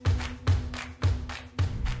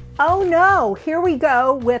Oh no, here we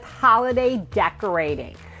go with holiday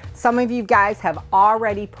decorating. Some of you guys have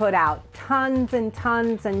already put out tons and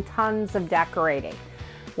tons and tons of decorating.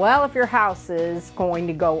 Well, if your house is going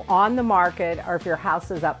to go on the market or if your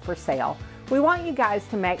house is up for sale, we want you guys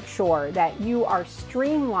to make sure that you are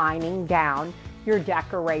streamlining down your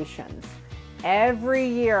decorations. Every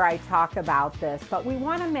year I talk about this, but we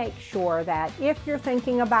want to make sure that if you're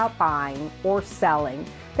thinking about buying or selling,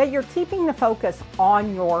 that you're keeping the focus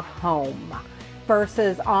on your home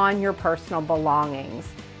versus on your personal belongings.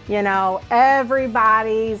 You know,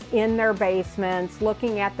 everybody's in their basements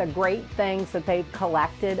looking at the great things that they've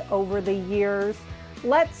collected over the years.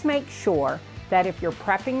 Let's make sure that if you're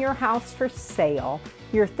prepping your house for sale,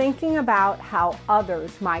 you're thinking about how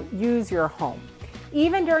others might use your home.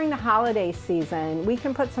 Even during the holiday season, we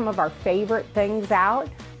can put some of our favorite things out,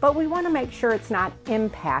 but we want to make sure it's not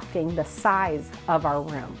impacting the size of our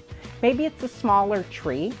room. Maybe it's a smaller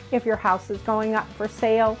tree if your house is going up for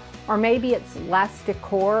sale, or maybe it's less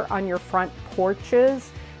decor on your front porches.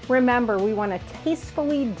 Remember, we want to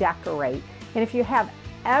tastefully decorate. And if you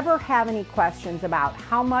ever have any questions about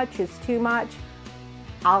how much is too much,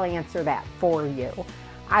 I'll answer that for you.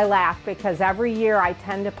 I laugh because every year I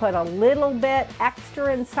tend to put a little bit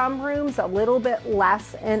extra in some rooms, a little bit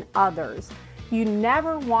less in others. You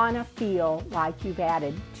never want to feel like you've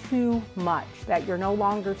added too much, that you're no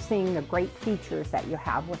longer seeing the great features that you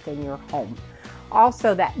have within your home.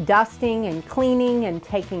 Also, that dusting and cleaning and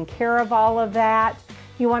taking care of all of that,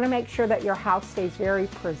 you want to make sure that your house stays very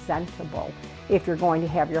presentable if you're going to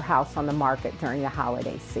have your house on the market during the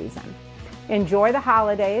holiday season. Enjoy the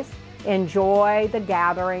holidays. Enjoy the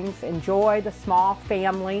gatherings, enjoy the small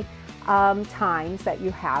family times that you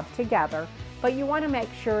have together. But you want to make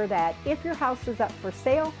sure that if your house is up for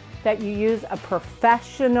sale, that you use a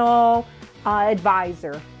professional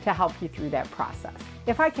advisor to help you through that process.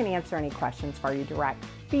 If I can answer any questions for you direct,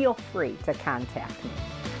 feel free to contact me.